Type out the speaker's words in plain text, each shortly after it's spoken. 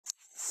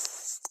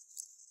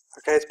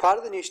Okay, as part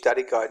of the new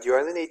study guide, you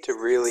only need to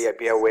really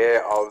be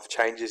aware of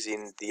changes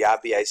in the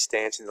RBA's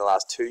stance in the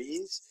last 2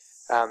 years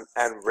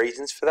and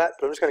reasons for that.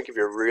 But I'm just going to give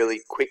you a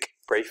really quick,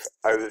 brief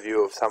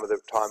overview of some of the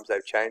times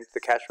they've changed the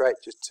cash rate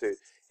just to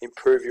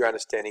improve your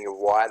understanding of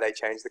why they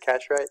changed the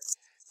cash rate.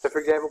 So, for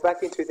example,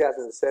 back in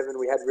 2007,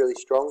 we had really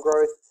strong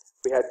growth.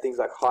 We had things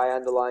like high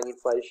underlying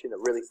inflation,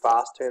 really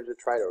fast terms of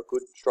trade or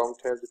good, strong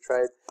terms of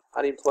trade.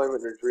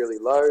 Unemployment was really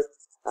low.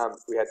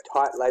 We had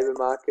tight labour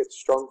markets,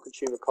 strong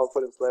consumer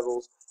confidence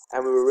levels,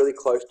 and we were really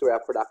close to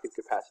our productive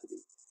capacity.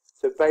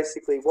 So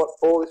basically what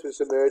all this was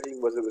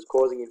emerging was it was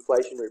causing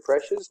inflationary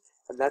pressures,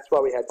 and that's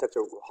why we had such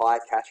a high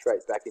cash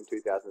rate back in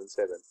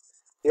 2007.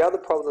 The other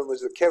problem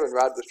was that Kevin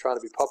Rudd was trying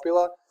to be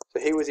popular,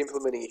 so he was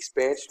implementing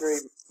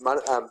expansionary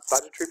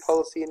budgetary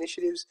policy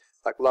initiatives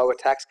like lower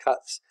tax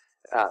cuts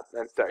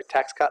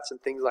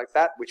and things like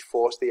that, which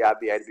forced the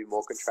RBA to be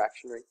more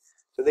contractionary.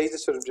 So these are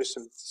sort of just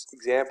some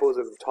examples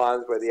of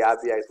times where the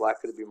RBA is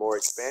likely to be more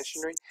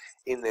expansionary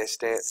in their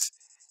stance.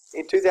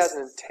 In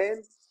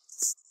 2010,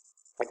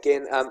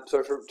 again,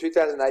 so from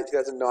 2008,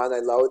 2009, they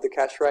lowered the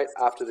cash rate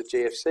after the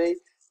GFC.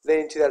 Then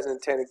in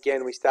 2010,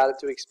 again, we started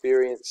to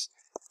experience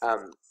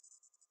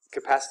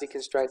capacity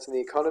constraints in the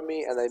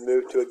economy, and they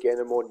moved to, again,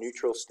 a more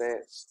neutral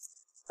stance.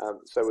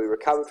 So we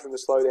recovered from the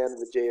slowdown of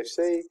the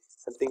GFC,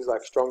 and things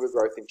like stronger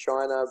growth in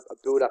China, a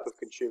build-up of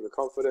consumer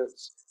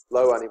confidence,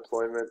 low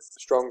unemployment,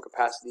 strong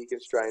capacity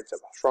constraints, a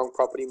strong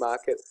property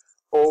market,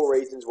 all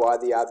reasons why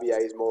the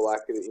RBA is more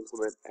likely to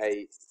implement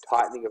a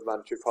tightening of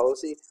monetary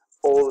policy.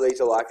 All of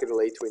these are likely to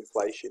lead to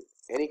inflation.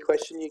 Any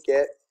question you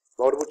get,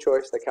 multiple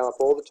choice, they come up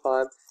all the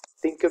time.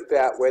 Think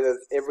about whether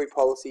every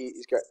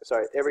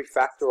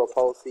factor or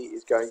policy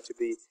is going to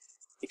be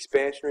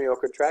expansionary or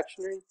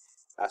contractionary.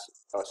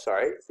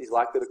 Is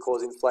likely to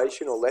cause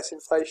inflation or less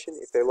inflation.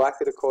 If they're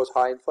likely to cause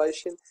high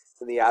inflation,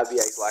 then the RBA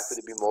is likely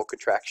to be more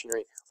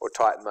contractionary or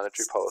tighten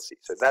monetary policy.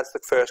 So that's the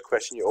first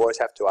question you always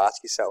have to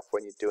ask yourself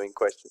when you're doing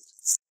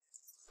questions.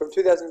 From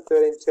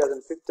 2013 to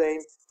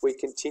 2015, we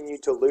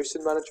continued to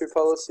loosen monetary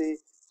policy.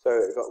 So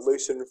it got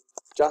loosened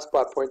just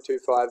by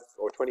 0.25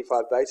 or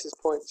 25 basis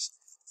points.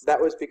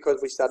 That was because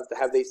we started to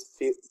have these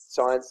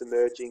signs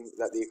emerging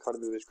that the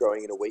economy was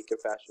growing in a weaker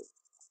fashion.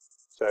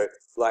 So,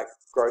 like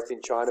growth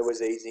in China was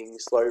easing,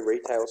 slow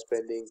retail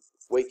spending,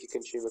 weaker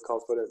consumer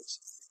confidence,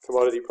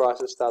 commodity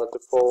prices started to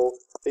fall.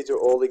 These are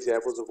all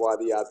examples of why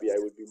the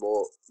RBA would be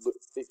more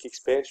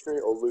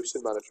expansionary or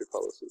loosen monetary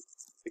policy.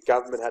 The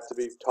government had to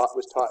be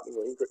was tightening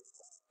or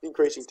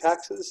increasing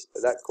taxes,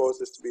 so that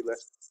caused us to be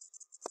less.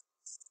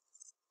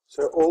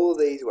 So all of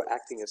these were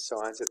acting as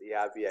signs that the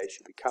RBA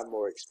should become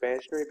more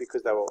expansionary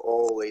because they were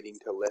all leading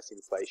to less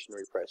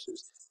inflationary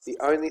pressures. The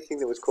only thing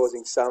that was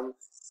causing some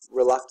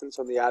reluctance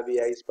on the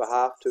RBA's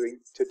behalf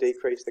to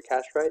decrease the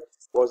cash rate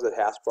was that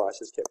house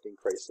prices kept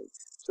increasing.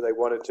 So they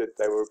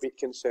were a bit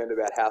concerned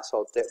about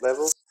household debt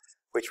levels,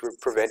 which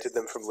prevented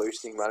them from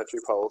loosening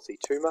monetary policy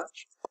too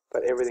much,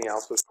 but everything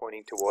else was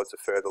pointing towards a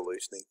further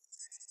loosening.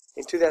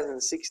 In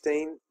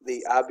 2016,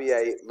 the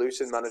RBA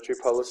loosened monetary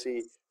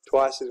policy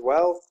twice as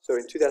well. So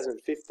in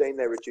 2015,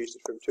 they reduced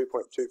it from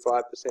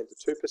 2.25%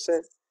 to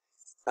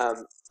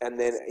 2%. And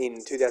then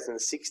in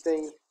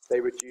 2016, they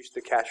reduced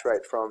the cash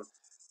rate from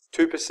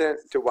 2%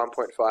 to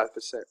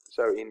 1.5%.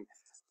 So in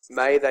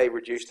May, they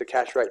reduced the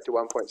cash rate to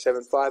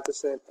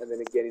 1.75%, and then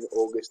again in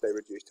August, they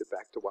reduced it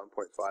back to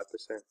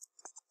 1.5%.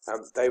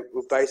 They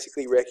were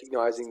basically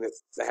recognising that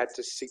they had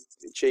to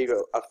achieve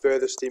a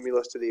further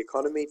stimulus to the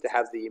economy to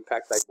have the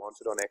impact they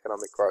wanted on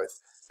economic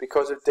growth.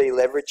 Because of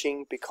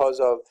deleveraging, because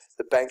of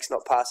the banks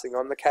not passing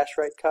on the cash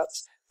rate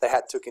cuts, they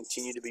had to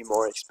continue to be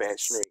more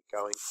expansionary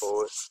going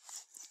forward.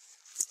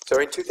 So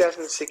in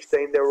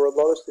 2016, there were a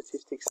lot of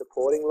statistics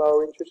supporting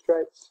lower interest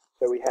rates.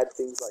 So we had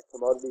things like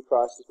commodity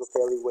prices were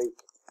fairly weak,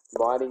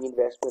 mining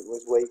investment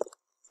was weak,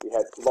 we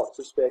had lots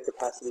of spare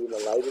capacity in the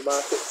labour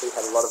market, so we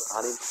had a lot of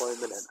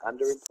unemployment and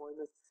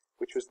underemployment,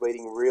 which was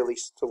leading to really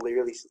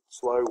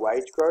slow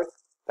wage growth.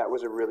 That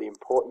was a really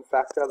important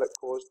factor that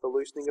caused the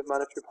loosening of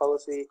monetary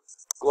policy.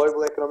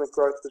 Global economic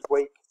growth was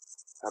weak.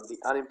 The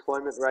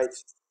unemployment rate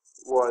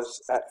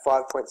was at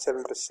 5.7%,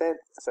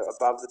 so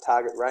above the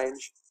target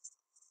range.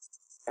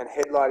 And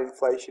headline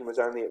inflation was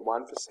only at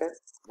 1%.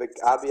 The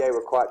RBA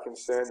were quite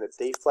concerned that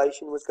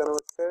deflation was going to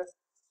occur,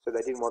 so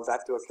they didn't want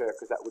that to occur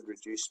because that would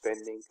reduce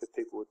spending because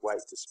people would wait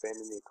to spend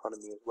in the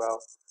economy as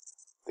well.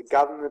 The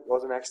government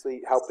wasn't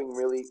actually helping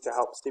really to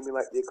help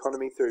stimulate the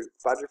economy through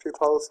budgetary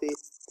policy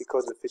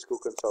because of fiscal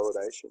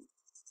consolidation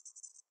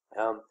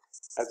and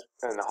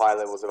the high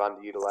levels of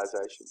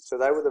underutilisation. So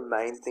they were the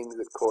main things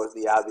that caused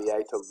the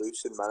RBA to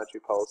loosen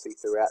monetary policy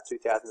throughout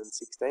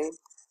 2016.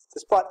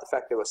 Despite the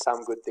fact there were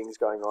some good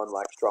things going on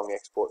like strong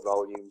export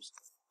volumes,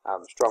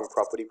 strong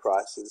property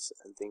prices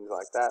and things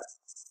like that.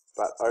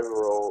 But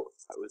overall,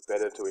 it was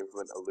better to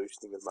implement a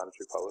loosening of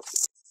monetary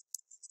policy.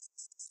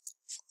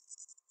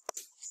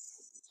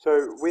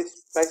 So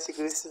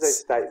basically this is a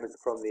statement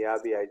from the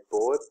RBA's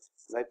board,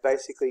 and they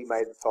basically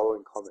made the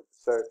following comments.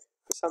 So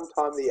for some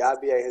time the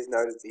RBA has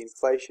noted the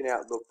inflation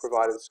outlook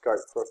provided scope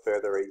for a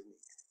further easing.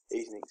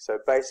 easing. So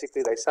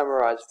basically they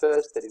summarise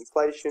first that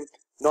inflation,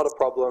 not a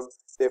problem,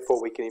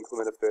 therefore we can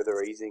implement a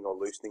further easing or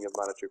loosening of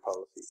monetary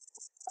policy.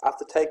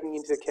 After taking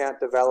into account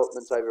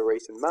developments over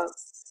recent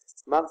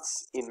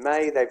months, in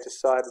May they've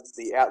decided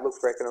the outlook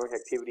for economic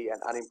activity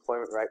and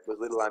unemployment rate was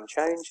little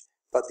unchanged,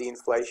 but the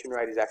inflation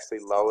rate is actually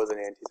lower than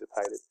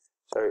anticipated.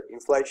 So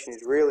inflation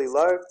is really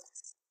low.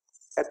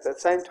 At the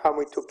same time,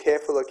 we took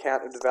careful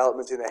account of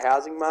developments in the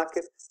housing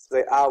market, so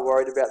they are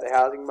worried about the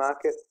housing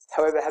market.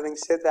 However, having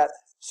said that,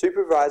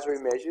 supervisory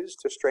measures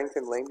to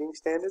strengthen lending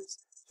standards,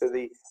 so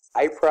the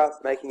APRA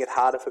making it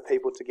harder for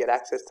people to get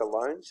access to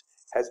loans,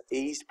 has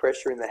eased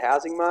pressure in the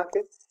housing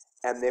market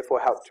and therefore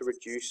helped to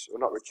reduce, or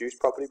not reduce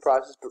property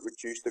prices, but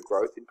reduce the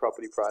growth in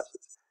property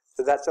prices.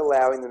 So that's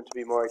allowing them to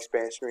be more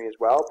expansionary as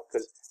well,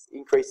 because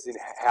increases in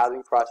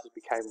housing prices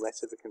became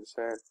less of a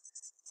concern.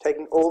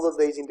 Taking all of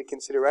these into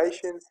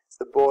consideration,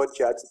 the board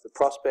judged that the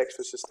prospects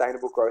for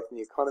sustainable growth in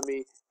the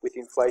economy, with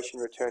inflation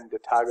returning to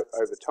target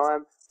over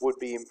time, would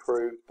be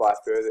improved by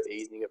further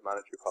easing of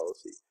monetary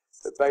policy.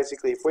 So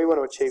basically, if we want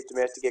to achieve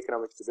domestic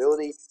economic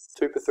stability,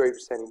 2 to 3%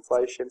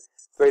 inflation,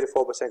 3 to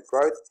 4%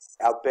 growth,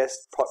 our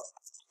best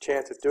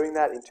chance of doing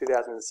that in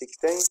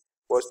 2016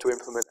 was to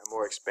implement a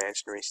more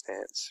expansionary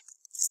stance.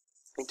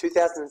 In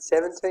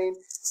 2017,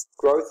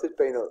 growth has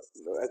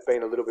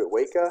been a little bit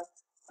weaker,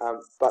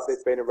 but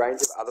there's been a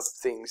range of other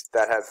things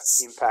that have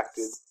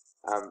impacted,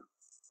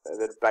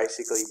 that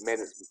basically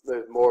meant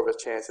there's more of a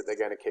chance that they're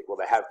going to keep, well,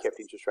 they have kept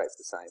interest rates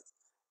the same.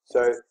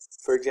 So,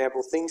 for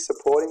example, things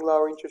supporting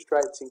lower interest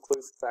rates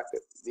include the fact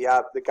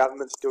that the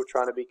government's still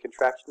trying to be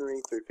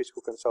contractionary through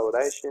fiscal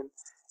consolidation,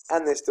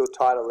 and there's still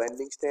tighter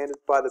lending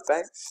standards by the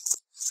banks,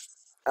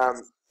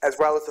 as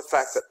well as the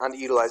fact that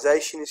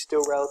underutilisation is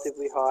still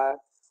relatively higher.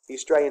 The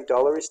Australian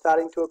dollar is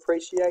starting to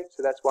appreciate,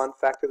 so that's one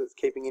factor that's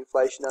keeping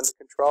inflation under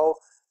control,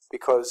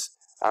 because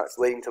it's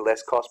leading to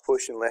less cost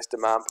push and less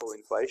demand pull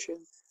inflation.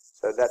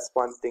 So that's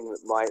one thing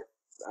that might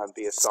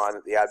be a sign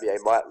that the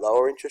RBA might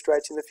lower interest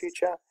rates in the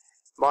future.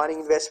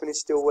 Mining investment is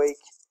still weak.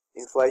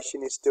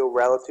 Inflation is still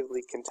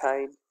relatively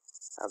contained.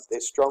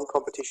 There's strong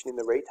competition in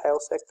the retail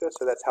sector,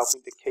 so that's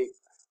helping to keep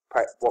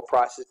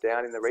prices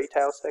down in the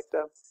retail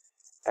sector.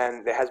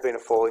 And there has been a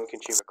fall in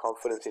consumer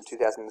confidence in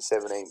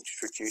 2017, which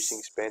is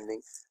reducing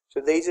spending.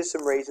 So these are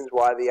some reasons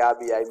why the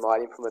RBA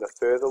might implement a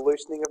further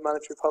loosening of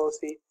monetary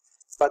policy.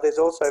 But there's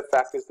also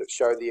factors that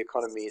show the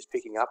economy is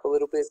picking up a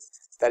little bit.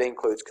 That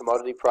includes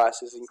commodity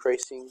prices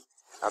increasing.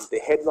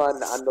 The headline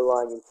and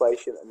underlying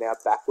inflation are now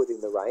back within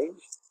the range,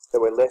 so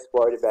we're less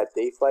worried about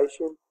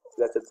deflation. So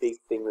that's a big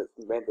thing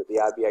that's meant that the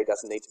RBA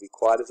doesn't need to be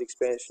quite as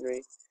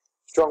expansionary.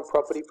 Strong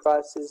property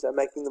prices are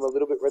making them a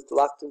little bit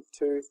reluctant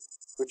to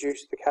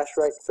reduce the cash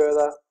rate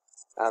further.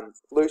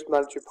 Loose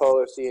monetary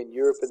policy in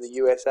Europe and the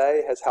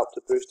USA has helped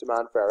to boost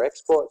demand for our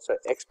exports, so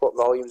export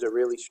volumes are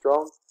really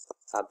strong.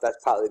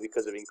 That's partly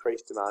because of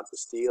increased demand for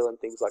steel and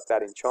things like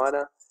that in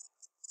China.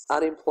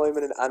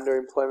 Unemployment and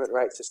underemployment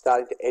rates are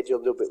starting to edge a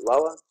little bit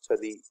lower, so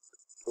the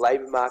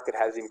labour market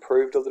has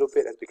improved a little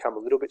bit, has become a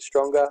little bit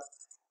stronger,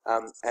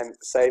 and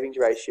savings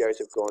ratios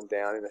have gone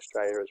down in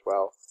Australia as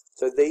well.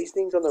 So these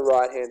things on the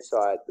right-hand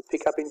side, the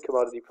pickup in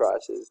commodity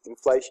prices,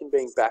 inflation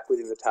being back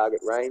within the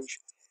target range,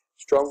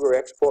 stronger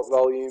export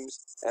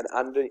volumes, and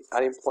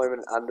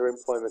unemployment and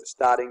underemployment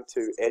starting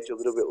to edge a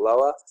little bit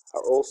lower,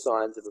 are all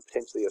signs of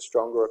potentially a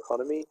stronger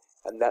economy,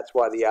 and that's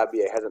why the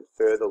RBA hasn't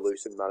further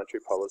loosened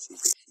monetary policy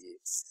this year.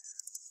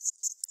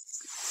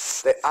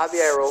 The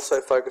RBA are also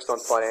focused on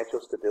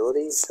financial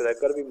stability, so they've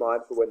got to be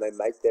mindful when they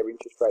make their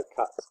interest rate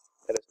cuts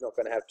that it's not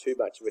going to have too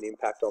much of an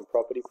impact on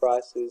property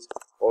prices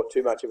or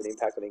too much of an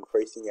impact on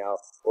increasing our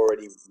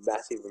already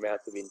massive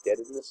amounts of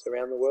indebtedness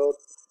around the world.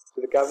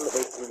 So the government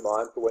needs to be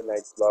mindful when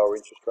they lower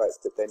interest rates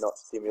that they're not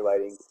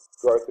stimulating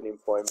growth and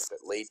employment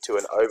that lead to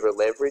an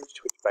over-leverage,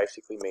 which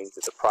basically means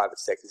that the private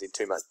sector is in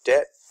too much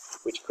debt,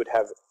 which could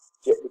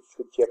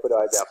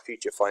jeopardise our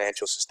future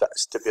financial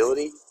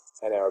stability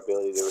and our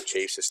ability to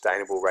achieve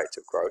sustainable rates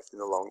of growth in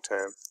the long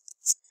term.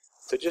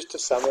 So just to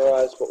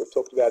summarise what we've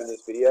talked about in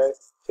this video, it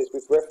says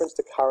with reference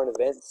to current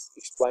events,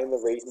 explain the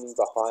reasoning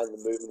behind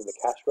the movement in the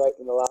cash rate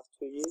in the last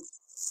 2 years.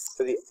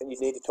 And you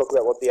need to talk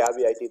about what the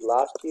RBA did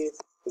last year.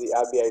 So the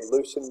RBA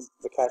loosened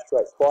the cash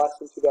rate twice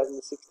in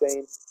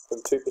 2016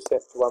 from 2% to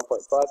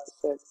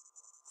 1.5%.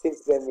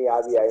 Since then, the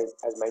RBA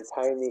has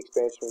maintained the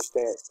expansionary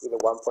stance with a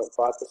 1.5%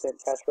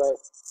 cash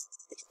rate.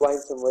 Explain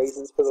some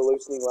reasons for the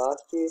loosening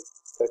last year.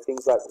 So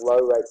things like low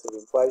rates of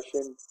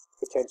inflation,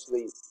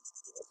 potentially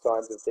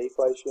signs of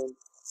deflation,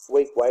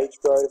 weak wage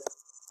growth,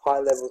 high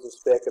levels of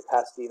spare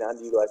capacity and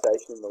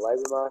underutilisation in the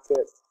labour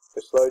market,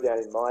 the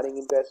slowdown in mining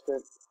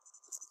investment.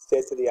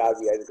 Said to the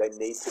RBA that they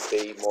need to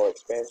be more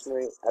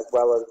expansionary, as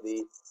well as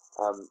the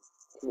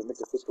commitment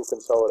to fiscal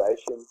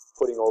consolidation,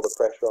 putting all the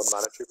pressure on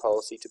monetary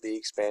policy to be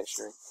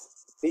expansionary.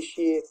 This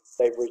year,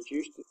 they've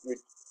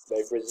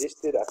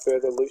resisted a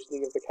further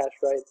loosening of the cash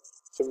rate.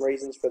 Some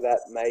reasons for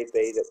that may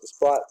be that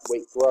despite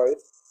weak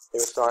growth,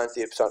 there are signs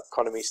the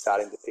economy is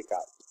starting to pick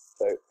up.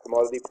 So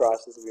commodity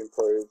prices have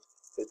improved,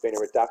 there's been a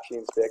reduction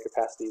in spare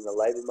capacity in the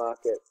labour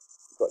market,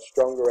 got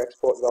stronger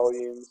export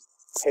volumes,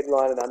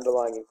 headline and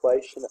underlying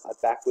inflation are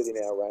back within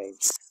our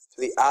range. So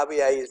the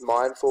RBA is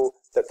mindful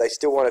that they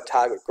still want to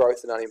target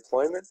growth and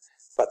unemployment,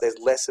 but there's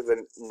less of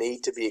a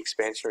need to be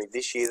expansionary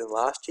this year than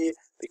last year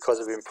because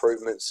of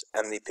improvements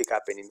and the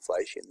pickup in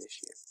inflation this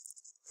year.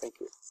 Thank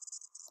you.